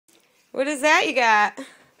What is that you got?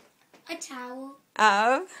 A towel.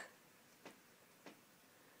 Of?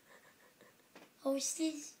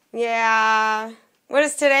 Hostess. Yeah. What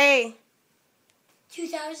is today?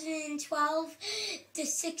 2012, the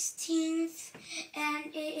 16th, and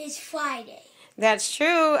it is Friday. That's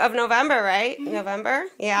true. Of November, right? Mm-hmm. November?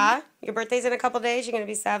 Yeah. Mm-hmm. Your birthday's in a couple days. You're going to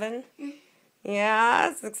be 7. Mm-hmm. Yeah,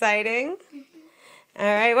 it's exciting. Mm-hmm. All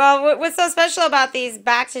right. Well, what's so special about these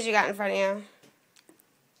boxes you got in front of you?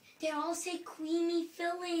 They all say creamy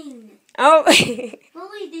filling. Oh.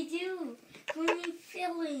 Really, they do. Creamy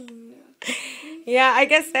filling. Yeah, I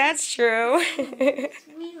guess that's true. It's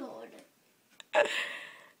weird.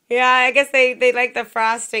 Yeah, I guess they like the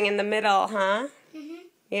frosting in the middle, huh? Mm-hmm.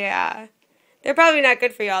 Yeah. They're probably not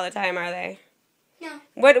good for you all the time, are they? No.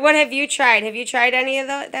 What have you tried? Have you tried any of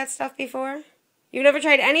that stuff before? You've never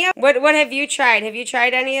tried any of it? What have you tried? Have you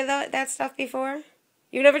tried any of that stuff before?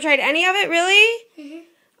 You've never tried any of it, really? Mm-hmm.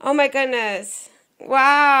 Oh my goodness.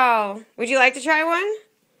 Wow. Would you like to try one?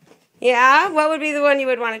 Yeah? What would be the one you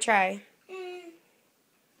would want to try?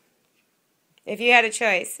 If you had a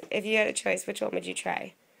choice, which one would you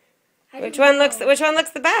try? Which one looks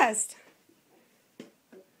the best?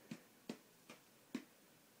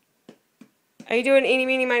 Are you doing eeny,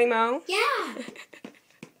 meeny, miny, moe? Yeah.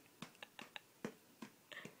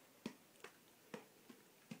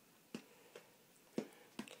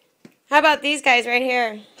 How about these guys right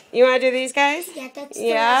here? You want to do these guys? Yeah, that's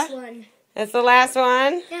the last one. That's the last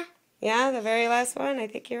one? Yeah. Yeah, the very last one? I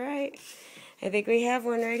think you're right. I think we have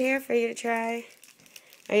one right here for you to try.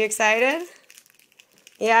 Are you excited?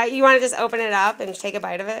 Yeah, you want to just open it up and take a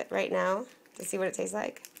bite of it right now to see what it tastes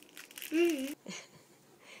like? Mm-hmm.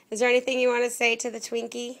 Is there anything you want to say to the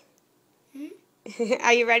Twinkie? Mm-hmm.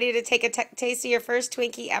 Are you ready to take a taste of your first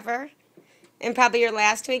Twinkie ever? And probably your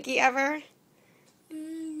last Twinkie ever?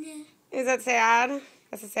 Mm-hmm. Is that sad?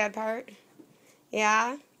 That's the sad part?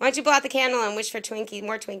 Yeah? Why don't you blow out the candle and wish for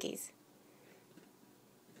more Twinkies?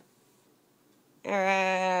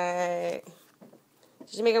 Alright.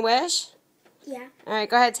 Did you make a wish? Yeah. Alright,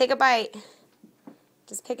 go ahead, take a bite.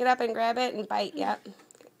 Just pick it up and grab it and bite, yep.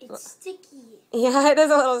 It's sticky. Yeah, it is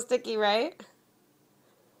a little sticky, right?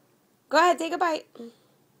 Go ahead, take a bite.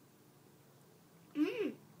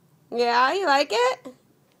 Mm. Yeah, you like it?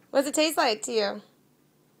 What does it taste like to you?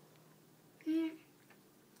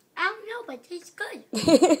 I don't know, but it tastes good.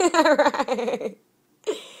 Alright.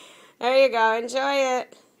 There you go, enjoy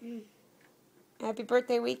it. Happy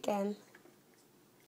birthday weekend.